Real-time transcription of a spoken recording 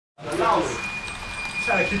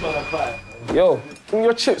Trying to keep on that quiet. Yo, give me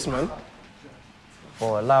your chips, man.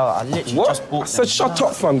 Oh, allow it. I literally just bought them. I said shut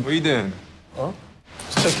up, fam. What are you doing? Huh?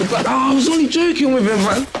 Check the back. Oh, I was only joking with him,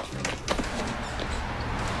 man.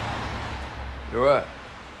 You alright?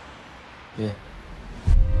 Yeah.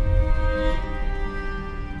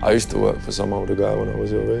 I used to work for some older guy when I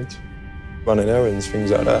was your age. Running errands,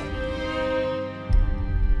 things like that.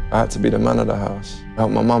 I had to be the man of the house.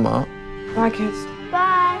 Help my mum out. Bye, kids.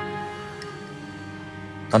 Bye.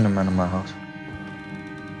 I'm the man of my house.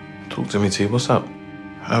 Talk to me, T. What's up?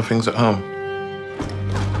 How are things at home?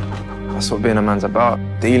 That's what being a man's about,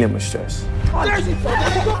 dealing with stress.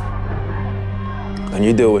 And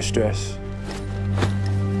you deal with stress.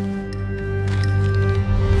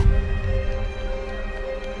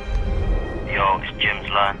 Yo, it's Jim's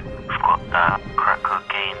line. We've got crack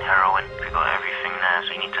cocaine, heroin. We've got everything there,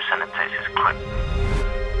 so you need to send a text as quick.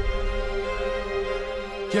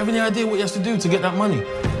 Do you have any idea what he has to do to get that money?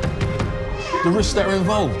 The risks that are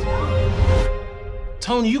involved?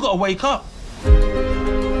 Tony, you gotta wake up.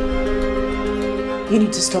 You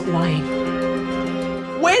need to stop lying.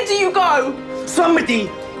 Where do you go? Somebody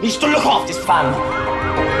needs to look after this family.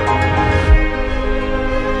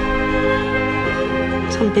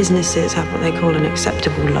 Some businesses have what they call an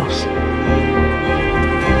acceptable loss.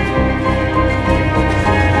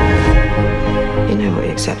 You know what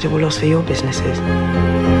the acceptable loss for your business is?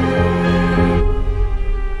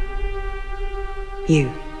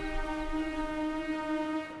 You.